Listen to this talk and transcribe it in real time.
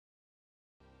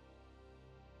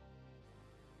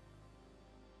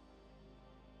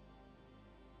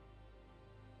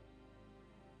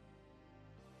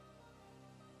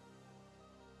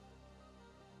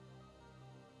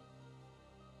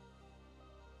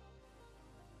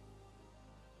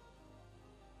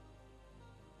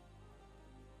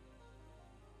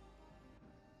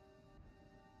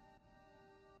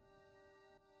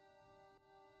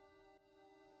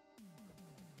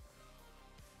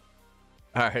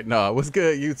All right, no, what's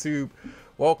good, YouTube?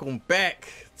 Welcome back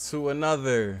to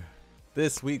another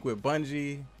This Week with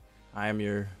Bungie. I am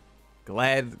your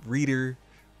glad reader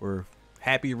or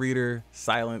happy reader,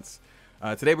 Silence.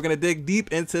 Today we're going to dig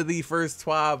deep into the first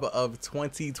Twab of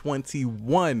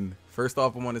 2021. First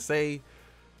off, I want to say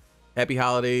happy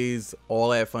holidays, all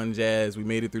that fun jazz. We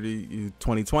made it through the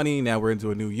 2020. Now we're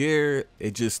into a new year.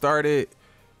 It just started.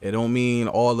 It don't mean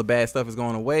all the bad stuff is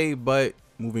going away, but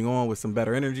moving on with some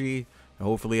better energy.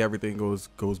 Hopefully everything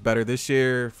goes better this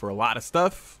year for a lot of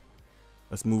stuff.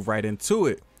 Let's move right into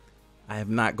it. I have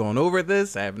not gone over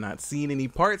this. I have not seen any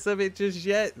parts of it just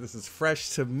yet. This is fresh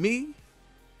to me.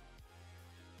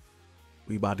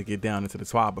 We about to get down into the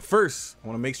Twab. But first, I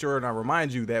want to make sure and I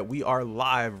remind you that we are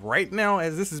live right now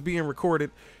as this is being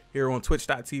recorded here on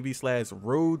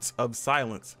twitch.tv/Roads of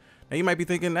Silence. Now you might be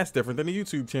thinking that's different than the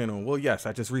YouTube channel. Well, yes,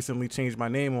 I just recently changed my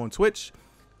name on Twitch,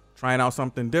 trying out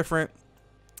something different.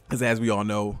 As we all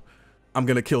know, I'm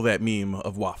gonna kill that meme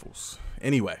of waffles.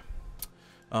 Anyway,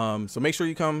 so make sure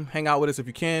you come hang out with us if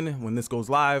you can when this goes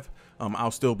live.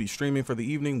 I'll still be streaming for the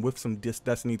evening with some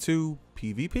Destiny 2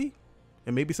 PvP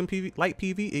and maybe some light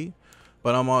PvE.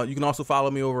 But you can also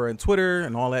follow me over on Twitter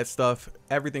and all that stuff.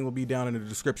 Everything will be down in the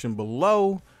description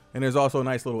below. And there's also a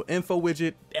nice little info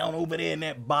widget down over there in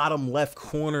that bottom left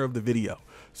corner of the video.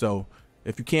 So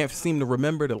if you can't seem to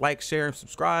remember to like, share, and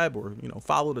subscribe, or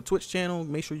follow the Twitch channel,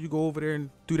 make sure you go over there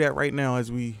and do that right now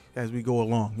as we go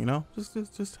along.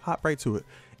 Just hop right to it.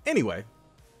 Anyway,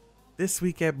 this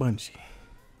week at Bungie,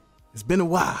 it's been a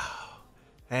while,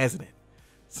 hasn't it,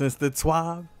 since the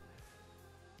Twab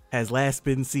has last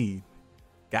been seen.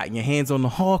 Got your hands on the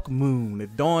Hawk Moon. The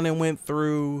Dawning went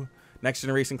through. Next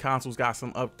generation consoles got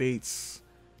some updates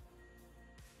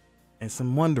and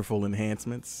some wonderful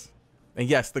enhancements. And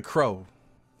yes, the Crow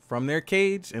from their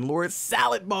cage and Lord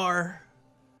Salad Bar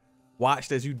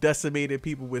watched as you decimated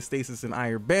people with Stasis and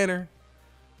Iron Banner.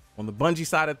 On the Bungie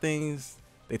side of things,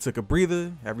 they took a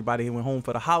breather. Everybody went home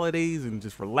for the holidays and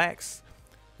just relaxed.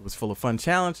 It was full of fun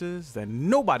challenges that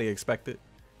nobody expected.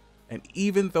 And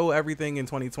even though everything in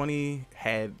 2020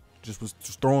 was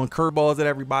just throwing curveballs at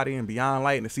everybody and Beyond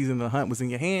Light and the season of the hunt was in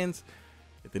your hands,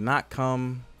 it did not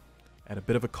come at a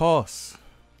bit of a cost.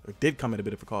 It did come at a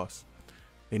bit of a cost.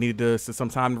 They needed some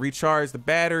time to recharge the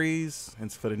batteries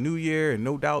and for the new year, and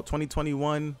no doubt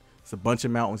 2021, it's a bunch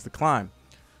of mountains to climb.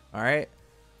 All right.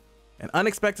 An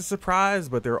unexpected surprise,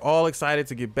 but they're all excited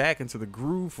to get back into the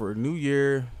groove for a new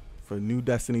year, for new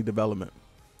Destiny development.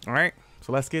 All right.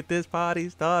 So let's get this party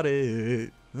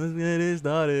started. Let's get it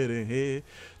started.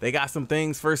 They got some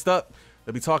things. First up,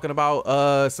 they'll be talking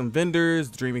about some vendors,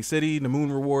 Dreaming City, the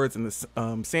Moon rewards, and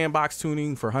the sandbox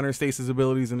tuning for Hunter Stasis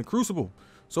abilities in the Crucible.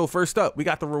 So first up, we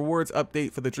got the rewards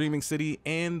update for the Dreaming City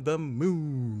and the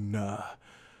Moon.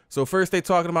 So first they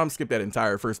talking about, I'm skip that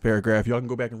entire first paragraph. Y'all can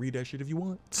go back and read that shit if you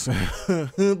want,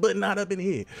 but not up in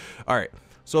here. All right.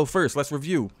 So first, let's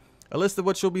review. A list of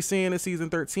what you'll be seeing in season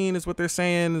 13 is what they're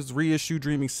saying is reissue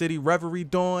Dreaming City Reverie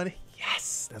Dawn.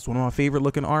 Yes, that's one of my favorite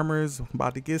looking armors. I'm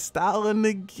about to get styling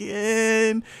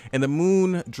again. And the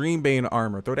Moon Dreambane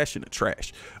armor. Throw that shit in the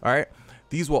trash. All right.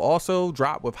 These will also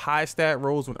drop with high stat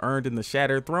rolls when earned in the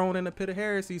Shattered Throne and the Pit of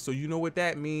Heresy. So you know what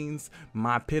that means.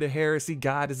 My Pit of Heresy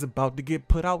god is about to get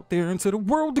put out there into the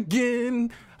world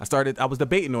again. I was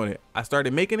debating on it. I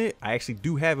started making it. I actually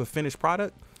do have a finished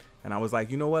product. And I was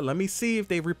like, you know what? Let me see if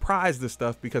they reprise this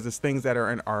stuff because it's things that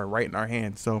are right in our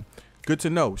hands. So good to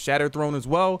know. Shattered Throne as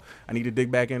well. I need to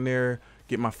dig back in there,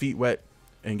 get my feet wet,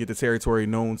 and get the territory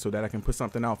known so that I can put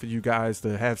something out for you guys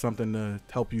to have something to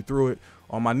help you through it.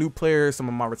 On my new players, some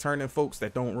of my returning folks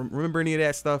that don't remember any of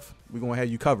that stuff, we're going to have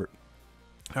you covered.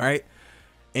 All right.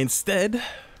 Instead,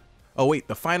 oh wait,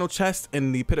 the final chest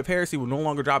in the Pit of Heresy will no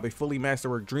longer drop a fully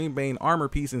masterwork Dreambane armor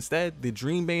piece. Instead, the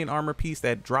Dreambane armor piece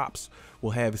that drops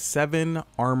will have 7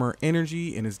 armor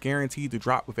energy and is guaranteed to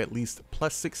drop with at least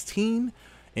plus 16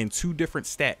 and 2 different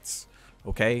stats.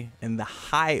 Okay. And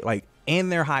the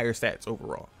and their higher stats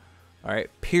overall. All right.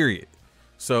 Period.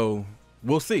 So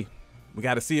we'll see. We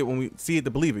got to see it when we see it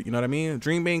to believe it. You know what I mean?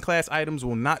 Dreambane class items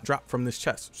will not drop from this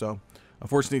chest. So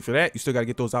unfortunately for that, you still got to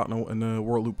get those out in the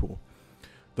world loot pool.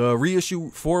 The reissue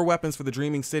 4 weapons for the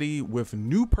Dreaming City with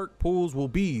new perk pools will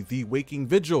be the Waking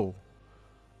Vigil,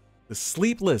 the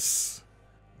Sleepless,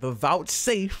 the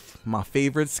Vouchsafe, my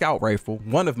favorite scout rifle,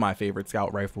 one of my favorite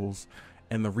scout rifles,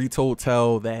 and the Retold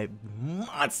Tell, that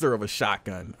monster of a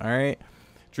shotgun. All right.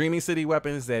 Dreaming City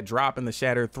weapons that drop in the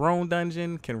Shattered Throne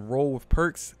dungeon can roll with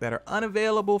perks that are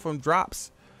unavailable from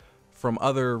drops from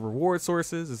other reward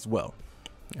sources as well.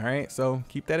 All right, so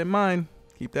keep that in mind.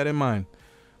 Keep that in mind.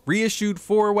 Reissued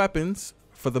 4 weapons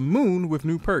for the moon with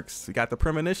new perks. You got the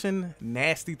Premonition,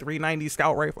 nasty 390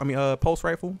 scout rifle, pulse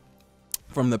rifle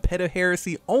from the Pit of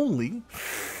Heresy only.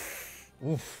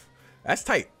 Oof, that's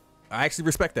tight. I actually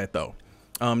respect that though.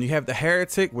 You have the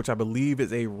Heretic, which I believe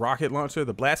is a rocket launcher,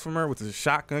 the Blasphemer, which is a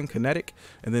shotgun kinetic,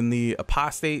 and then the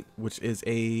Apostate, which is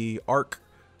a arc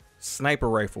sniper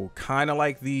rifle, kind of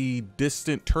like the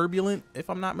Distant Turbulent, if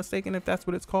I'm not mistaken, if that's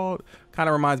what it's called. Kind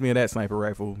of reminds me of that sniper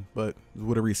rifle, but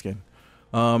with a reskin.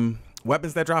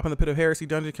 Weapons that drop in the Pit of Heresy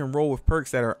dungeon can roll with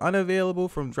perks that are unavailable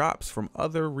from drops from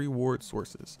other reward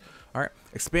sources. All right,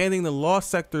 expanding the Lost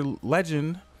Sector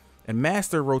Legend and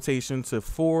Master rotation to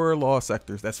 4 Lost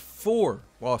Sectors. That's 4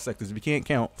 Lost Sectors. If you can't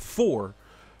count, 4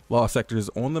 Lost Sectors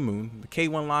on the moon. The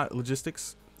K1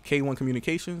 Logistics, K1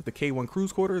 Communications, the K1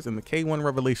 Cruise Quarters, and the K1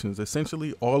 Revelations.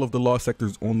 Essentially all of the Lost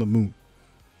Sectors on the moon.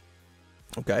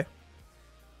 Okay.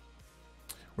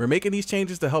 We're making these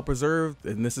changes to help preserve,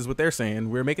 and this is what they're saying,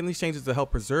 we're making these changes to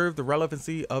help preserve the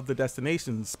relevancy of the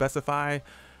destinations,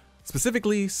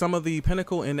 specifically some of the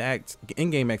pinnacle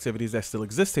in-game activities that still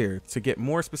exist here. To get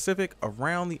more specific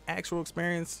around the actual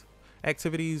experience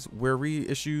activities where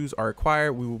reissues are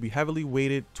acquired, we will be heavily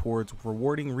weighted towards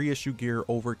rewarding reissue gear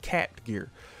over capped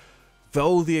gear.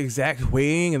 Though the exact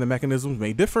weighing and the mechanisms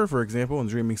may differ, for example, in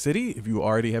Dreaming City, if you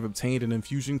already have obtained an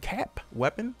infusion cap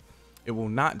weapon, it will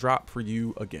not drop for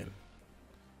you again.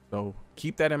 So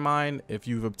keep that in mind. If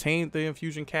you've obtained the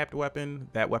infusion capped weapon,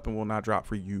 that weapon will not drop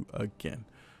for you again.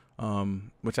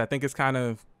 Which I think is kind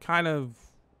of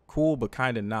cool, but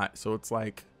kind of not. So it's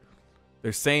like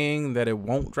they're saying that it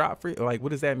won't drop for you. Like, what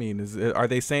does that mean? Are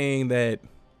they saying that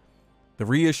the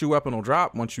reissue weapon will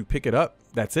drop once you pick it up?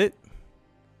 That's it.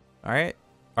 All right.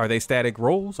 Are they static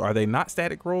rolls? Are they not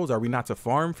static rolls? Are we not to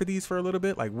farm for these for a little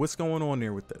bit? Like, what's going on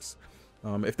there with this?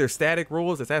 If they're static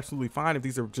rolls, that's absolutely fine. If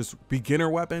these are just beginner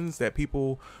weapons that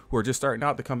people who are just starting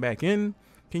out to come back in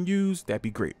can use, that'd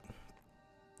be great.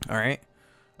 All right.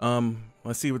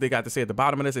 Let's see what they got to say at the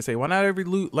bottom of this. They say, while not every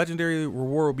legendary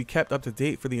reward will be kept up to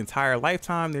date for the entire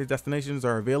lifetime, their destinations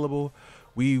are available.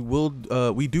 We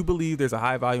do believe there's a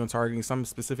high value in targeting some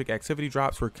specific activity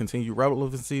drops for continued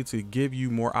relevancy to give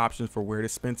you more options for where to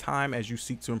spend time as you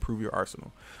seek to improve your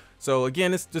arsenal. So again,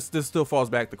 this still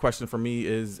falls back. The question for me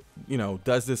is, you know,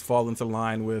 does this fall into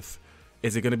line with,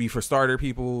 is it going to be for starter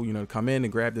people, you know, to come in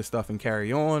and grab this stuff and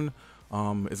carry on?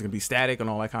 Is it gonna be static and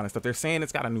all that kind of stuff? They're saying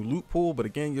it's got a new loot pool, but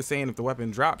again, you're saying if the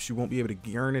weapon drops, you won't be able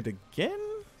to earn it again.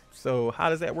 So how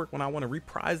does that work when I want to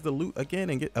reprise the loot again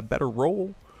and get a better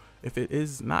roll if it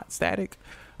is not static?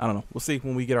 I don't know. We'll see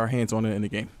when we get our hands on it in the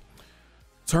game.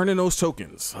 Turning those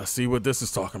tokens. Let's see what this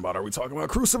is talking about. Are we talking about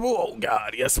Crucible? Oh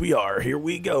God, yes we are. Here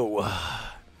we go.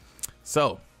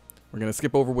 So we're going to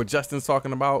skip over what Justin's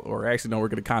talking about, or actually, no, we're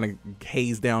going to kind of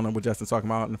haze down on what Justin's talking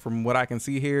about. And from what I can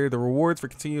see here, the rewards for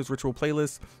continuous ritual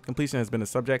playlist completion has been a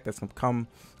subject that's come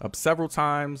up several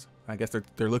times. I guess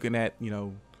they're looking at, you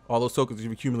know, all those tokens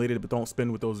you've accumulated, but don't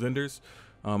spend with those vendors.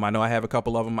 I know I have a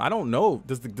couple of them. I don't know.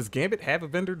 Does Gambit have a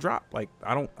vendor drop? Like,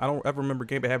 I don't ever remember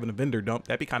Gambit having a vendor dump.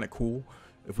 That'd be kind of cool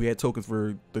if we had tokens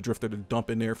for the Drifter to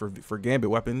dump in there for Gambit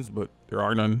weapons, but there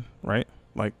are none, right?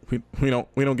 Like we don't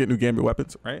get new Gambit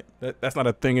weapons, right? That's not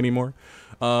a thing anymore.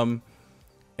 And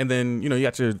then, you know, you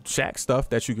got your Shaq stuff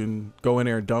that you can go in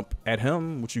there and dump at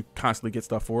him, which you constantly get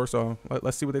stuff for. So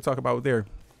let's see what they talk about there.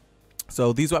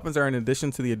 So these weapons are in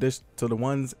addition to the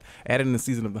ones added in the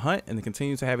Season of the Hunt, and they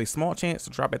continue to have a small chance to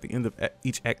drop at the end of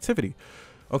each activity.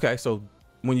 Okay, so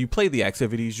when you play the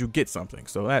activities, you get something.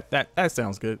 So that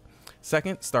sounds good.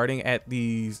 Second, starting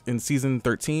in Season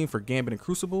 13 for Gambit and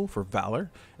Crucible for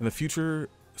Valor, and the future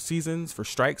seasons for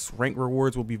Strikes, rank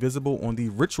rewards will be visible on the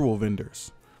ritual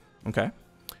vendors. Okay.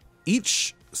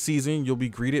 Each season, you'll be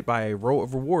greeted by a row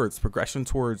of rewards, progression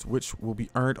towards which will be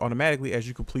earned automatically as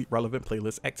you complete relevant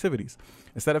playlist activities.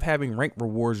 Instead of having rank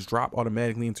rewards drop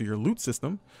automatically into your loot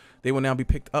system, they will now be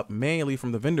picked up manually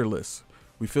from the vendor list.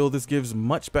 We feel this gives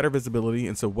much better visibility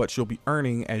into what you'll be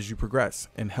earning as you progress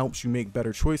and helps you make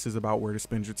better choices about where to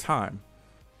spend your time.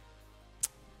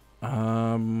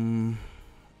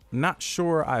 Not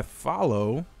sure I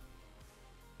follow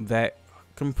that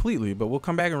completely, but we'll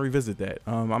come back and revisit that.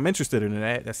 I'm interested in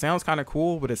that. That sounds kind of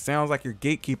cool, but it sounds like you're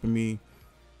gatekeeping me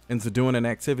into doing an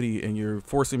activity and you're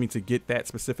forcing me to get that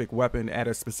specific weapon at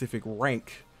a specific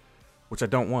rank, which I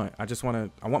don't want. I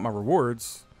want my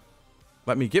rewards.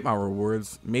 Let me get my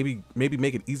rewards. Maybe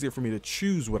make it easier for me to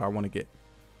choose what I want to get.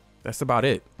 That's about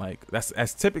it. Like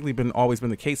that's typically always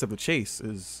been the case of the chase.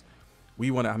 Is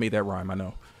we want to. I made that rhyme. I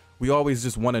know. We always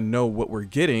just want to know what we're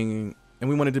getting,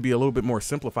 and we want it to be a little bit more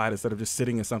simplified instead of just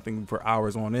sitting in something for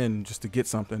hours on end just to get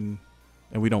something,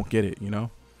 and we don't get it. You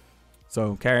know.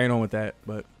 So carrying on with that,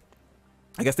 but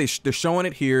I guess they're showing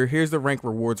it here. Here's the rank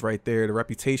rewards right there. The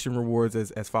reputation rewards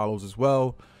as follows as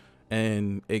well.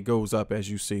 And it goes up as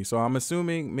you see. So I'm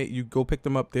assuming you go pick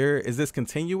them up there. Is this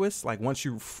continuous? Like once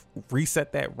you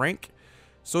reset that rank,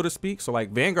 so to speak. So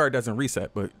like Vanguard doesn't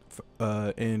reset, but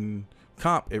in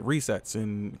comp it resets.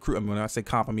 And when I say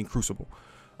comp, I mean Crucible.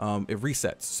 It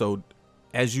resets. So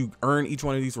as you earn each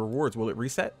one of these rewards, will it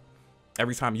reset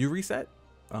every time you reset?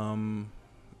 And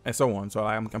so on. So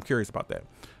I'm curious about that.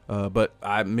 But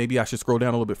maybe I should scroll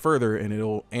down a little bit further and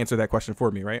it'll answer that question for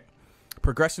me, right?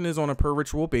 Progression is on a per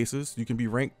ritual basis. You can be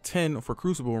ranked 10 for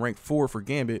Crucible and ranked 4 for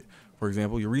Gambit. For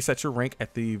example, you reset your rank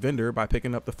at the vendor by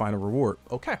picking up the final reward.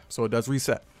 Okay, so it does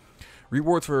reset.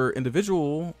 Rewards for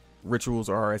individual rituals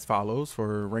are as follows.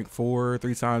 For rank 4,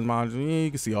 3 times module,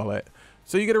 you can see all that.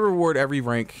 So you get a reward every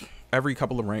rank, every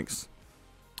couple of ranks,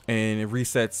 and it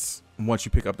resets once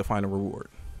you pick up the final reward.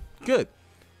 Good.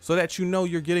 So that you know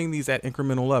you're getting these at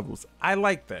incremental levels. I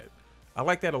like that. I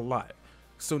like that a lot.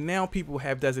 So now people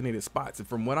have designated spots. And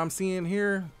from what I'm seeing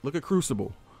here, look at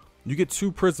Crucible. You get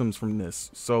 2 prisms from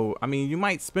this. So, I mean, you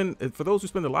might spend, for those who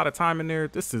spend a lot of time in there,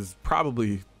 this is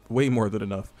probably way more than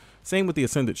enough. Same with the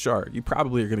Ascended Shard. You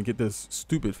probably are going to get this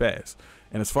stupid fast.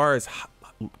 And as far as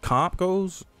comp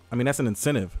goes, I mean, that's an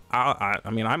incentive. I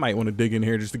mean, I might want to dig in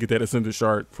here just to get that Ascended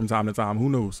Shard from time to time. Who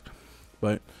knows?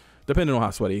 But depending on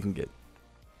how sweaty you can get.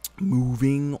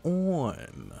 Moving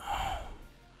on.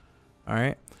 All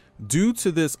right. Due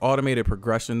to this automated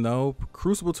progression, though,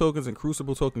 Crucible tokens and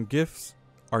Crucible token gifts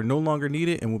are no longer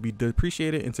needed and will be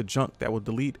depreciated into junk that will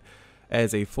delete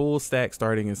as a full stack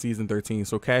starting in Season 13.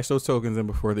 So cash those tokens in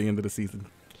before the end of the season.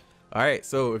 All right,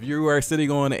 so if you are sitting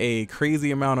on a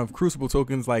crazy amount of Crucible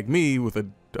tokens like me with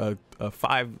a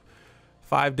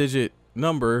five-digit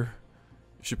number,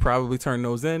 you should probably turn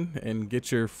those in and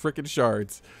get your frickin'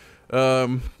 shards.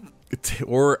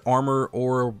 Or armor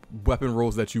or weapon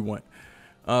rolls that you want.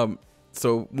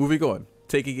 So moving on,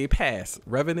 taking a pass,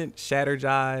 Revenant, Shatter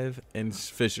Jive, and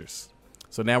Fissures.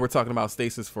 So now we're talking about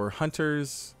stasis for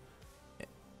hunters,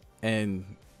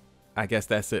 and I guess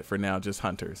that's it for now, just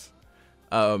hunters.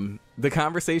 The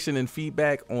conversation and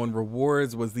feedback on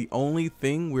rewards was the only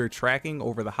thing we're tracking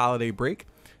over the holiday break.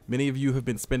 Many of you have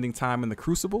been spending time in the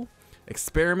Crucible,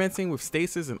 experimenting with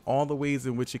stasis and all the ways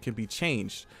in which it can be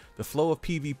changed. The flow of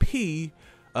PvP,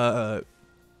 or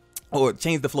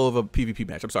change the flow of a PvP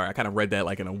match. I'm sorry, I kind of read that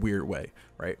like in a weird way,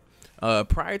 right?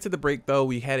 Prior to the break, though,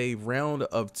 we had a round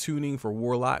of tuning for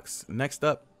Warlocks. Next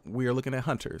up, we are looking at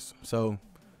Hunters. So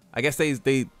I guess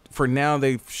they for now,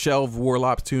 they've shelved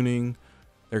Warlock tuning.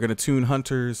 They're going to tune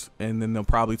Hunters, and then they'll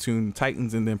probably tune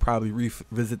Titans, and then probably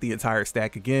revisit the entire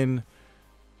stack again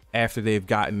after they've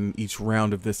gotten each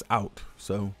round of this out.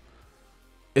 So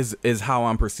is how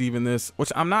I'm perceiving this,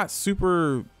 which I'm not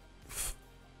super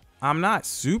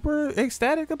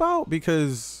ecstatic about,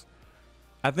 because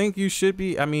I think you should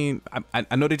be. I mean,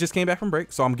 I know they just came back from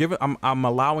break, so I'm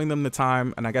allowing them the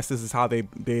time, and I guess this is how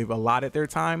they've allotted their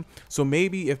time. So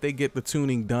maybe if they get the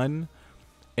tuning done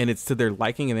and it's to their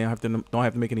liking, and they don't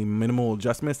have to make any minimal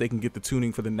adjustments, they can get the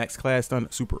tuning for the next class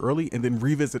done super early, and then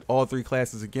revisit all 3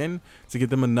 classes again to get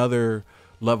them another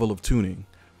level of tuning.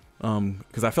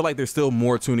 Because I feel like there's still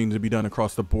more tuning to be done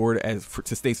across the board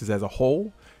to stasis as a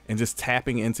whole, and just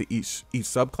tapping into each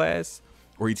subclass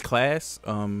or each class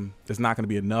is not going to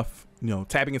be enough. You know,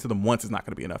 tapping into them once is not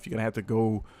going to be enough. You're going to have to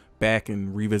go back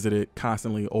and revisit it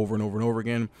constantly over and over and over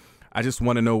again. I just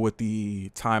want to know what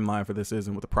the timeline for this is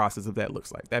and what the process of that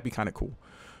looks like. That'd be kind of cool.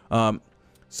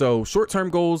 So short-term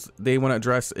goals they want to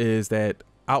address is that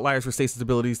outliers for stasis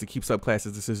abilities to keep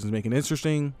subclasses decisions making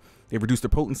interesting. They've reduced the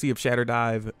potency of Shatter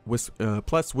Dive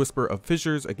plus Whisper of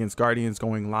Fissures against Guardians,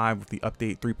 going live with the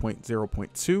update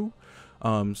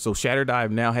 3.0.2. So Shatter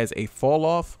Dive now has a fall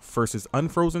off versus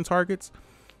unfrozen targets.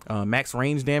 Max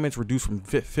range damage reduced from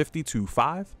 50 to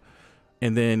 5.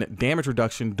 And then damage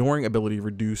reduction during ability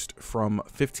reduced from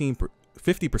 50%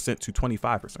 to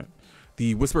 25%.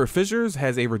 The Whisper of Fissures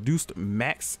has a reduced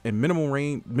max and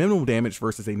minimal damage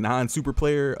versus a non-super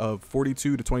player of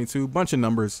 42 to 22. Bunch of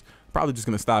numbers. Probably just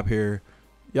gonna stop here.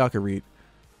 Y'all can read.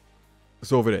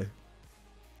 It's over there.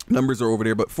 Numbers are over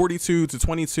there, but 42 to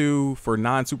 22 for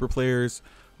non-super players.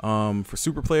 For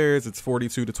super players, it's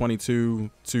 42 to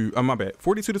 22 to, my bad,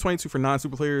 42 to 22 for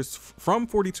non-super players, from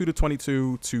 42 to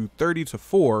 22 to 30 to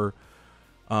 4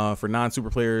 for non-super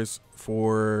players.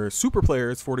 For super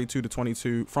players, 42 to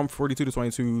 22, from 42 to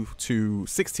 22 to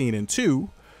 16 and 2.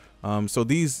 So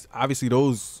these, obviously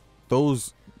those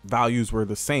values were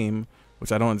the same,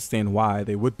 which I don't understand why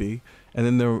they would be. And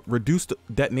then the reduced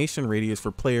detonation radius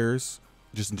for players,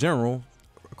 just in general,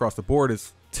 across the board,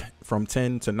 is from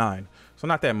 10 to 9. So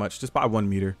not that much, just by 1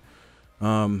 meter.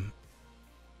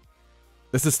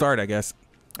 This is a start, I guess.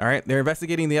 All right, they're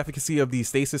investigating the efficacy of the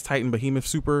Stasis Titan Behemoth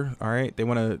Super. All right, they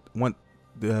want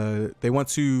to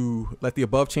let the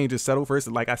above changes settle first.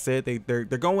 Like I said, they're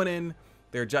going in,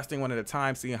 they're adjusting one at a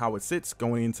time, seeing how it sits,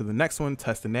 going into the next one,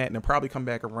 testing that, and they'll probably come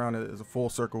back around as a full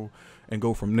circle and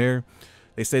go from there.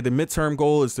 They say the midterm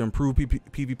goal is to improve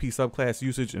PvP subclass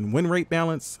usage and win rate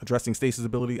balance. Addressing Stasis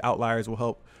ability outliers will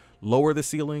help lower the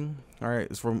ceiling. All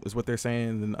right, is what they're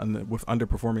saying, and with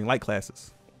underperforming light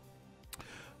classes.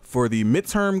 For the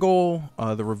midterm goal,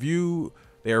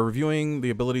 they are reviewing the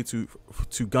ability to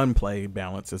gunplay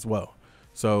balance as well.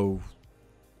 So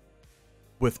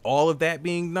with all of that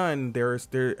being done,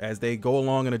 as they go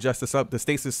along and adjust the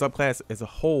Stasis subclass as a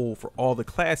whole for all the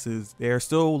classes, they're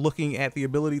still looking at the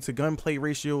ability to gunplay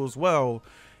ratio as well.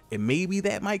 And maybe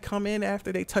that might come in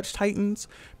after they touch Titans.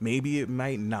 Maybe it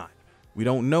might not. We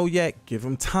don't know yet. Give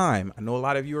them time. I know a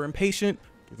lot of you are impatient.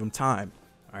 Give them time.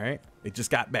 All right. They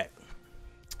just got back.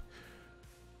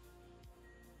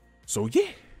 So yeah,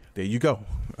 there you go.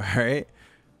 All right.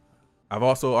 I've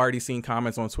also already seen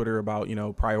comments on Twitter about, you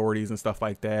know, priorities and stuff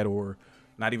like that, or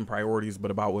not even priorities,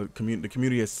 but about what the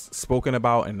community has spoken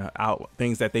about and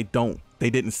things that they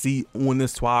didn't see on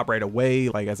this Twab right away,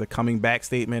 like as a coming back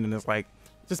statement. And it's like,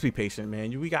 just be patient,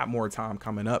 man. We got more time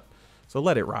coming up, so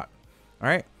let it rock. All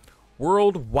right.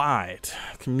 Worldwide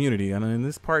community. And in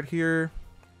this part here,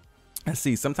 let's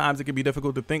see, sometimes it can be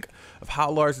difficult to think of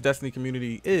how large the Destiny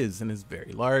community is, and it's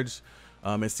very large.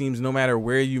 It seems no matter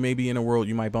where you may be in the world,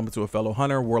 you might bump into a fellow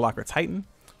hunter, warlock, or titan.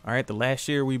 All right, the last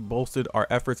year we bolstered our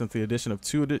efforts into the addition of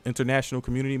 2 international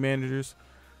community managers,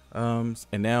 and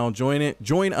now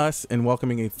join us in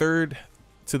welcoming a 3rd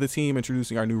to the team,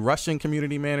 introducing our new Russian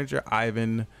community manager,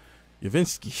 Ivan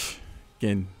Yavinsky.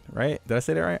 Again, right? Did I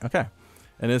say that right? Okay.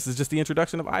 And this is just the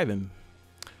introduction of Ivan.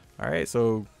 All right,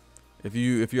 so if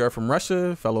you are from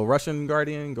Russia, fellow Russian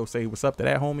Guardian, go say what's up to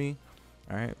that homie.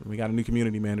 All right, we got a new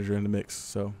community manager in the mix.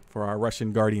 So for our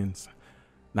Russian Guardians,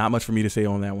 not much for me to say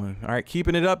on that one. All right,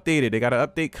 keeping it updated. They got an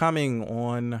update coming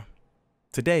on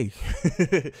today.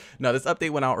 No, this update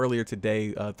went out earlier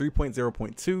today,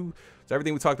 3.0.2. So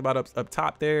everything we talked about up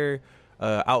top there,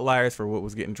 outliers for what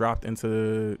was getting dropped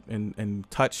into and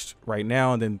touched right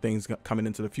now, and then things coming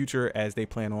into the future as they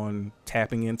plan on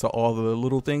tapping into all the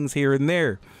little things here and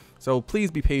there. So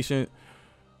please be patient.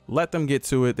 Let them get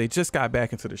to it. They just got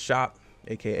back into the shop,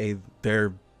 aka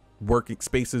their working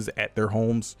spaces at their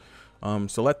homes.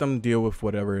 So let them deal with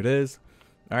whatever it is.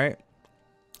 All right.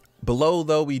 Below,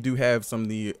 though, we do have some of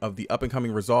the up and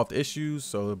coming resolved issues.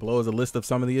 So below is a list of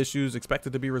some of the issues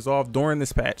expected to be resolved during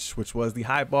this patch, which was the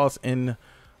high boss in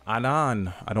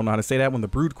Anan. I don't know how to say that one. The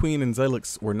Brood Queen and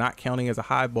Zelix were not counting as a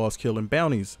high boss kill in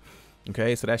bounties.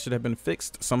 Okay, so that should have been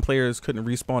fixed. Some players couldn't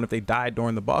respawn if they died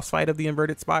during the boss fight of the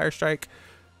Inverted Spire Strike.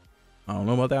 I don't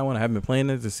know about that one. I haven't been playing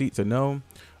it to know.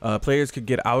 Players could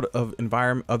get out of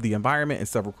the environment in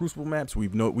several Crucible maps.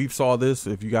 We've saw this.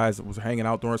 If you guys was hanging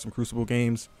out during some Crucible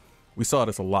games, we saw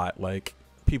this a lot. Like,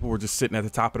 people were just sitting at the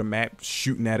top of the map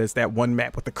shooting at us. That one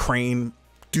map with the crane,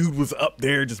 dude was up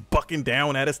there just bucking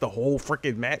down at us the whole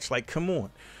freaking match. Like, come on.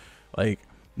 Like,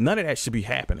 none of that should be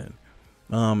happening.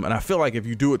 And I feel like if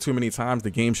you do it too many times,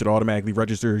 the game should automatically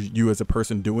register you as a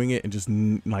person doing it and just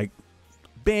like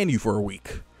ban you for a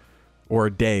week or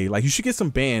a day. Like, you should get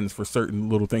some bans for certain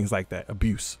little things like that.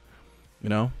 Abuse, you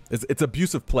know, it's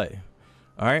abusive play.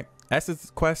 All right.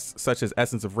 Essence quests such as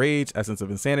Essence of Rage, Essence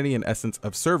of Insanity, and Essence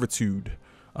of Servitude.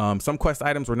 Some quest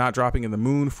items were not dropping in the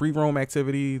moon free roam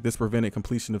activity. This prevented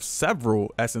completion of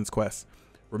several Essence quests.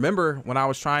 Remember when I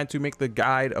was trying to make the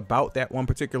guide about that one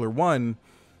particular one,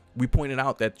 we pointed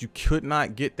out that you could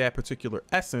not get that particular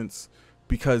essence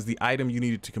because the item you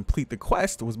needed to complete the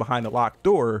quest was behind a locked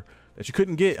door that you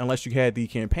couldn't get unless you had the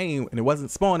campaign, and it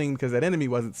wasn't spawning because that enemy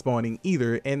wasn't spawning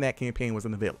either, and that campaign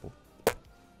wasn't available.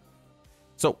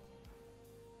 So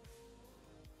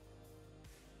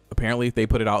apparently they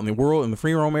put it out in the world, in the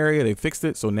free roam area. They fixed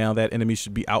it, so now that enemy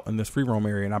should be out in this free roam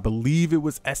area, and I believe it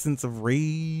was Essence of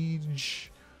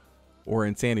Rage or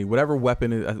Insanity, whatever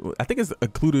weapon is. I think it's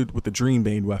included with the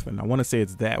Dreambane weapon. I want to say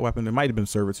it's that weapon. It might have been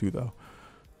Servitude though.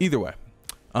 Either way,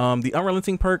 the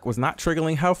Unrelenting perk was not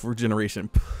triggering health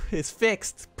regeneration. It's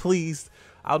fixed, please.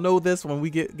 I'll know this when we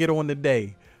get on the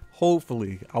day.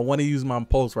 Hopefully, I want to use my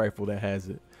pulse rifle that has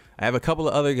it. I have a couple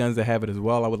of other guns that have it as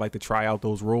well. I would like to try out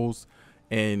those rolls,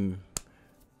 and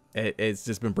it's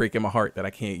just been breaking my heart that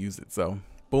I can't use it. So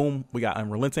boom, we got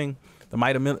Unrelenting. The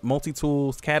Might of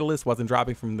Multi-Tools Catalyst wasn't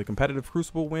dropping from the competitive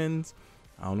Crucible wins.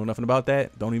 I don't know nothing about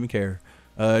that. Don't even care.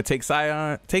 Taking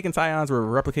Scions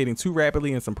were replicating too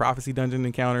rapidly in some Prophecy dungeon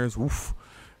encounters. Oof.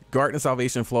 Garden of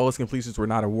Salvation, flawless completions were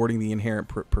not awarding the inherent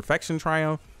perfection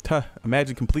triumph. Tuh,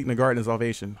 imagine completing a Garden of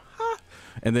Salvation. Ha!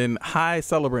 And then High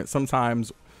Celebrant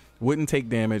sometimes wouldn't take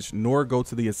damage nor go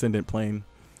to the Ascendant Plane.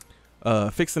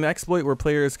 Fixed an exploit where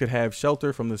players could have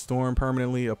shelter from the storm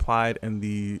permanently applied in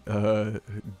the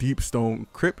Deep Stone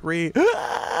Crypt raid. No!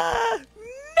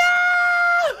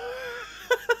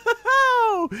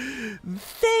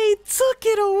 They took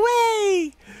it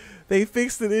away! They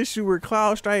fixed an issue where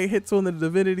Cloud Strike hits on the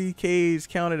Divinity Cage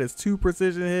counted as 2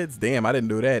 precision hits. Damn, I didn't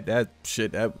do that.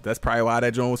 That's probably why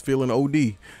that joint was feeling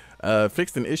OD.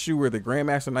 Fixed an issue where the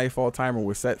Grandmaster Nightfall timer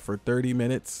was set for 30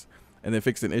 minutes. And then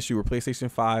fixed an issue where PlayStation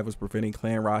 5 was preventing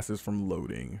clan rosters from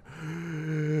loading.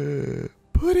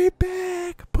 Put it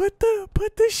back. Put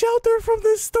the shelter from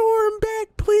the storm back,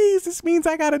 please. This means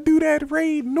I gotta do that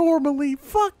raid normally.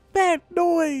 Fuck that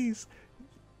noise.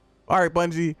 All right,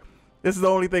 Bungie. This is the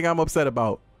only thing I'm upset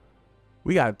about.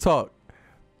 We gotta talk.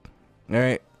 All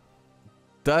right.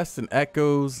 Dust and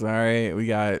echoes. All right. We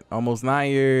got almost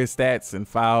 9 years stats and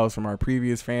files from our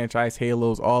previous franchise,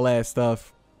 Halos, all that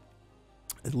stuff.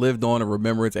 It lived on in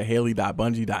remembrance at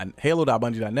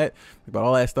halo.bungie.net about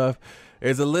all that stuff.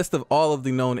 There's a list of all of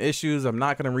the known issues. I'm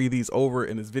not going to read these over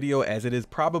in this video as it is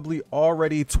probably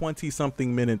already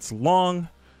 20-something minutes long.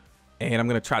 And I'm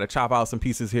going to try to chop out some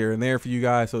pieces here and there for you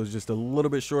guys. So it's just a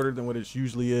little bit shorter than what it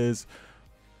usually is.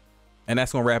 And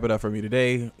that's going to wrap it up for me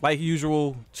today. Like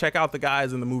usual, check out the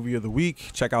guys in the movie of the week.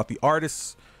 Check out the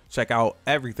artists. Check out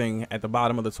everything at the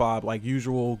bottom of the Twab. Like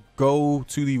usual, go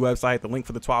to the website. The link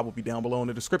for the Twab will be down below in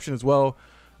the description as well.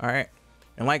 All right.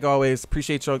 And like always,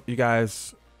 appreciate you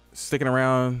guys sticking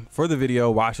around for the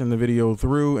video, watching the video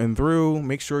through and through.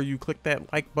 Make sure you click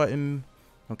that like button.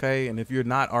 Okay. And if you're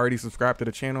not already subscribed to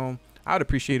the channel, I would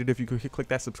appreciate it if you could click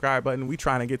that subscribe button. We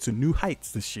trying to get to new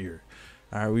heights this year.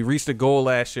 All right, we reached a goal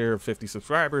last year of 50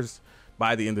 subscribers.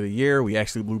 By the end of the year, we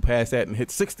actually blew past that and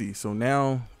hit 60. So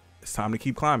now it's time to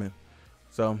keep climbing.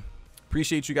 So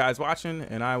appreciate you guys watching,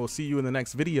 and I will see you in the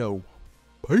next video.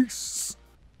 Peace.